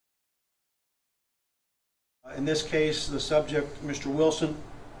In this case, the subject, Mr. Wilson,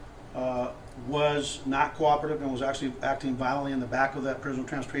 was not cooperative and was actually acting violently in the back of that prisoner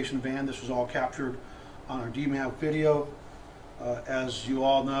transportation van. This was all captured on our DMAP video. As you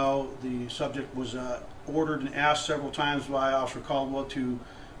all know, the subject was ordered and asked several times by Officer Caldwell to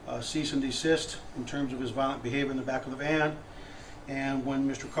cease and desist in terms of his violent behavior in the back of the van. And when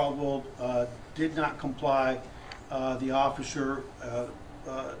Mr. Caldwell did not comply, the officer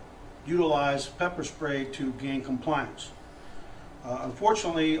utilized pepper spray to gain compliance.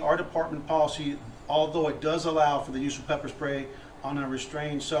 Unfortunately, our department policy, although it does allow for the use of pepper spray on a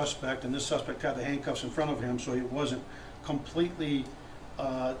restrained suspect, and this suspect had the handcuffs in front of him, so he wasn't completely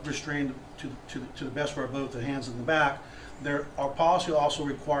restrained to the best of our ability, the hands in the back. Our policy also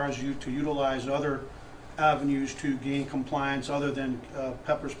requires you to utilize other avenues to gain compliance other than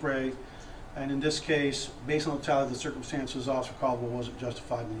pepper spray. And in this case, based on the totality of the circumstances, Officer Caldwell wasn't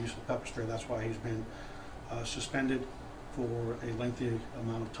justified in the use of pepper spray. That's why he's been suspended for a lengthy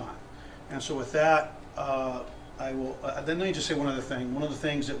amount of time. And so with that, I will, then let me just say one other thing. One of the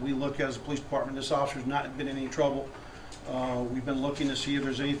things that we look at as a police department, this officer's not been in any trouble. We've been looking to see if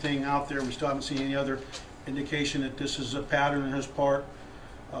there's anything out there. We still haven't seen any other indication that this is a pattern on his part.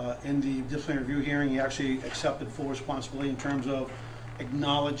 In the disciplinary review hearing, he actually accepted full responsibility in terms of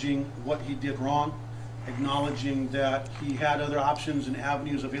acknowledging what he did wrong, acknowledging that he had other options and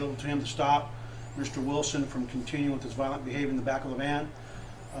avenues available to him to stop Mr. Wilson from continuing with his violent behavior in the back of the van,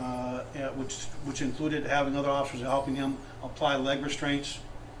 which included having other officers helping him apply leg restraints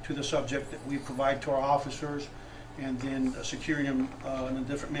to the subject that we provide to our officers, and then securing him in a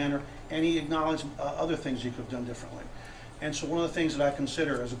different manner. And he acknowledged other things he could have done differently. And so one of the things that I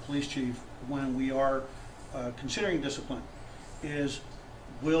consider as a police chief when we are considering discipline is,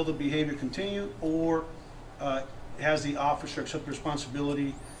 will the behavior continue, or has the officer accepted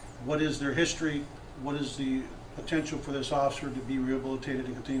responsibility? What is their history? What is the potential for this officer to be rehabilitated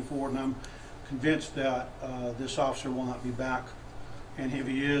and continue forward? And I'm convinced that this officer will not be back. And if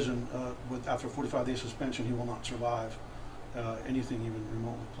he is, and after a 45-day suspension, he will not survive anything even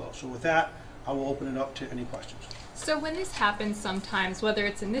remotely close. So with that, I will open it up to any questions. So when this happens sometimes, whether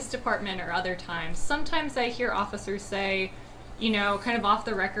it's in this department or other times, sometimes I hear officers say, you know, kind of off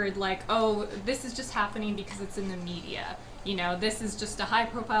the record, like, oh, this is just happening because it's in the media. You know, this is just a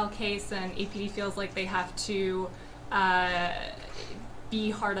high-profile case and APD feels like they have to be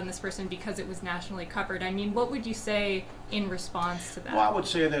hard on this person because it was nationally covered. I mean, what would you say in response to that? Well, I would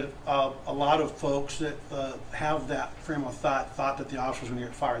say that a lot of folks that have that frame of thought that the officer was going to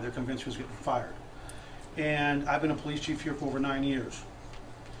get fired. They're convinced he was getting fired. And I've been a police chief here for over 9 years.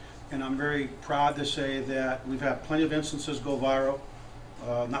 And I'm very proud to say that we've had plenty of instances go viral.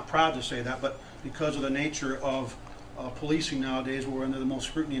 Not proud to say that, but because of the nature of policing nowadays, we're under the most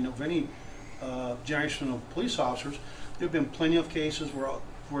scrutiny of any generation of police officers. There have been plenty of cases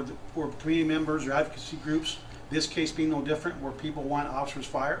where community members or advocacy groups, this case being no different, where people want officers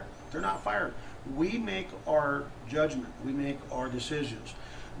fired. They're not fired. We make our judgment, we make our decisions,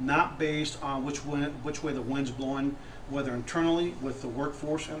 not based on which way the wind's blowing, whether internally with the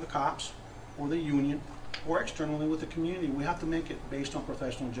workforce and the cops, or the union, or externally with the community. We have to make it based on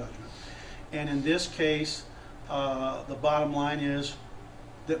professional judgment. And in this case, the bottom line is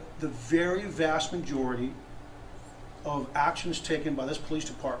that the very vast majority of actions taken by this police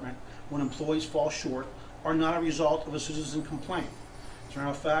department when employees fall short are not a result of a citizen complaint. As a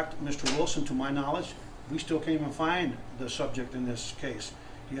matter of fact, Mr. Wilson, to my knowledge, we still can't even find the subject in this case.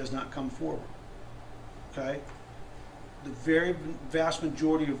 He has not come forward. Okay? The very vast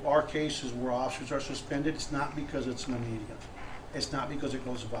majority of our cases where officers are suspended, it's not because it's in the media. It's not because it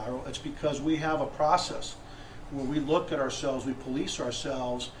goes viral. It's because we have a process where we look at ourselves, we police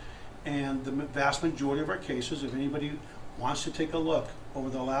ourselves, and the vast majority of our cases, if anybody wants to take a look over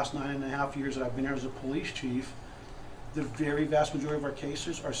the last 9.5 years that I've been here as a police chief, the very vast majority of our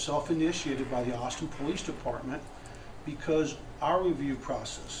cases are self-initiated by the Austin Police Department, because our review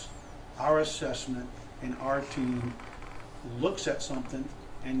process, our assessment, and our team looks at something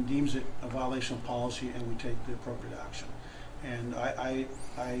and deems it a violation of policy, and we take the appropriate action. And I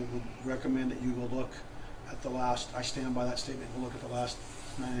would recommend that you go look at the last, I stand by that statement, go look at the last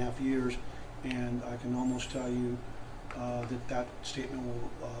 9.5 years, and I can almost tell you that statement will,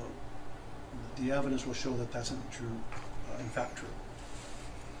 the evidence will show that that's not true, in fact true.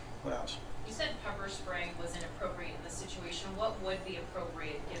 What else? You said pepper spray was inappropriate in this situation. What would be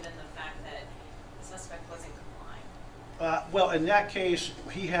appropriate given the fact that the suspect wasn't complying? Well, in that case,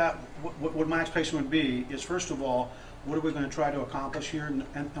 he had, what my expectation would be is, first of all, what are we going to try to accomplish here?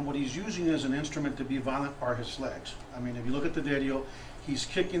 And what he's using as an instrument to be violent are his legs. I mean, if you look at the video, he's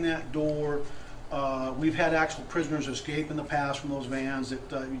kicking that door, We've had actual prisoners escape in the past from those vans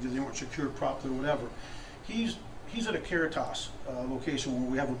that either they weren't secured properly or whatever. He's at a Caritas location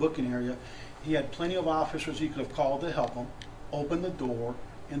where we have a booking area. He had plenty of officers he could have called to help him, open the door,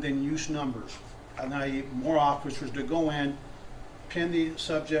 and then use numbers. And I need more officers to go in, pin the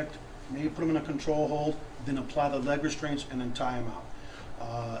subject, maybe put him in a control hold, then apply the leg restraints, and then tie him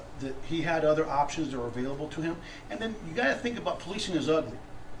out. That he had other options that were available to him. And then you got to think about policing is ugly,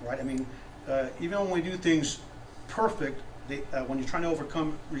 right? I mean, even when we do things perfect, when you're trying to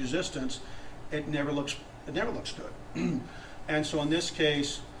overcome resistance, it never looks good. And so in this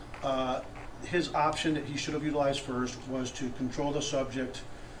case, his option that he should have utilized first was to control the subject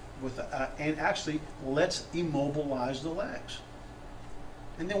with, and actually let's immobilize the legs.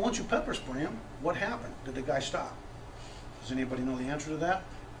 And then once you pepper spray him, what happened? Did the guy stop? Does anybody know the answer to that?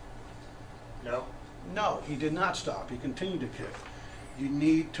 No. No, he did not stop. He continued to kick. You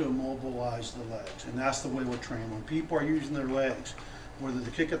need to immobilize the legs, and that's the way we're trained. When people are using their legs, whether they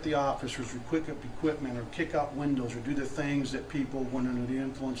kick at the officers or kick up equipment or kick out windows or do the things that people, when under the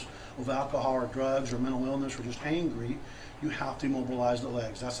influence of alcohol or drugs or mental illness or just angry, you have to immobilize the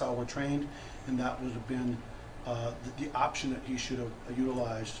legs. That's how we're trained, and that would have been the option that he should have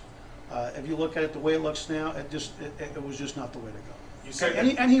utilized. If you look at it the way it looks now, it was just not the way to go. You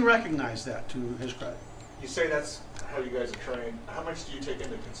say And he recognized that, to his credit. You say that's how you guys are trained. How much do you take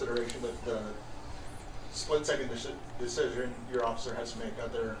into consideration that the split-second decision your officer has to make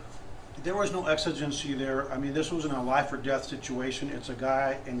out there? There was no exigency there. I mean, this wasn't a life or death situation. It's a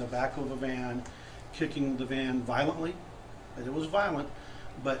guy in the back of a van kicking the van violently. It was violent,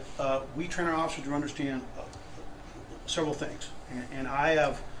 but we train our officers to understand several things. And I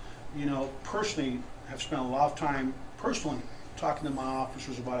have, personally have spent a lot of time personally talking to my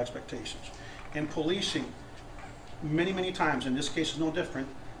officers about expectations. And policing, many, many times, in this case is no different,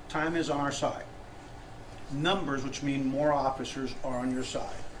 time is on our side. Numbers, which mean more officers, are on your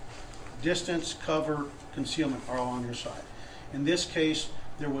side. Distance, cover, concealment are all on your side. In this case,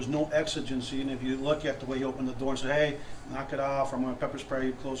 there was no exigency, and if you look at the way he opened the door and said, hey, knock it off, I'm going to pepper spray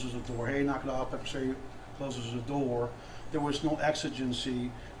you, closes the door. Hey, knock it off, pepper spray you, closes the door. There was no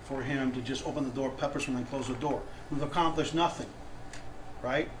exigency for him to just open the door, pepper spray, and close the door. We've accomplished nothing,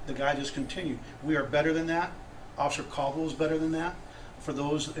 right? The guy just continued. We are better than that. Officer Caldwell is better than that. For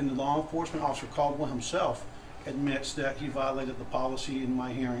those in law enforcement, Officer Caldwell himself admits that he violated the policy in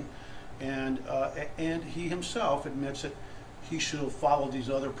my hearing, and he himself admits that he should have followed these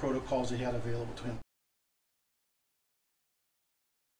other protocols that he had available to him.